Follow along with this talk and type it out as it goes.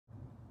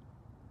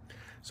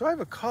So I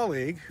have a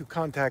colleague who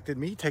contacted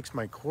me, he takes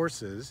my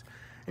courses,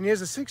 and he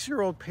has a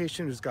 6-year-old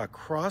patient who's got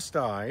crossed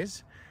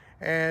eyes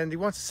and he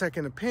wants a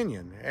second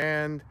opinion.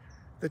 And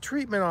the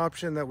treatment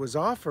option that was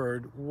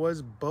offered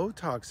was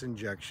Botox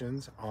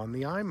injections on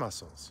the eye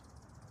muscles.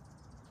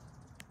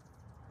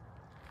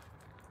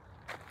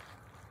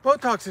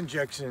 Botox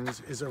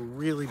injections is a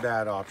really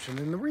bad option,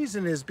 and the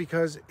reason is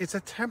because it's a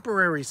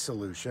temporary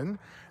solution,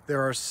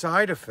 there are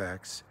side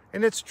effects,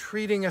 and it's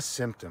treating a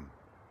symptom.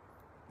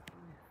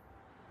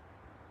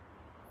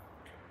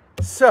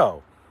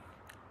 So,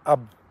 a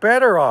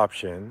better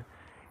option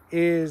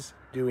is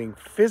doing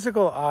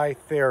physical eye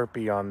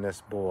therapy on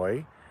this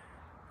boy,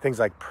 things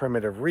like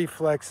primitive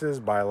reflexes,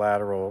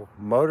 bilateral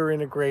motor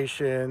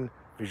integration,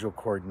 visual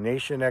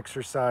coordination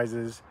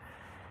exercises,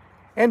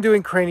 and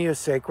doing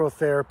craniosacral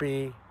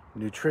therapy,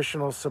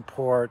 nutritional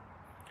support,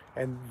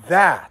 and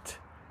that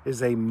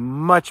is a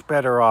much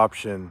better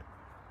option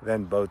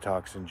than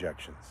Botox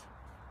injections.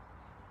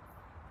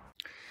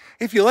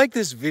 If you like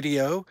this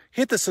video,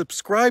 hit the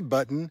subscribe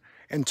button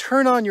and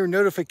turn on your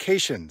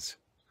notifications.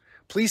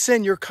 Please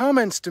send your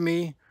comments to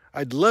me.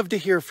 I'd love to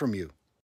hear from you.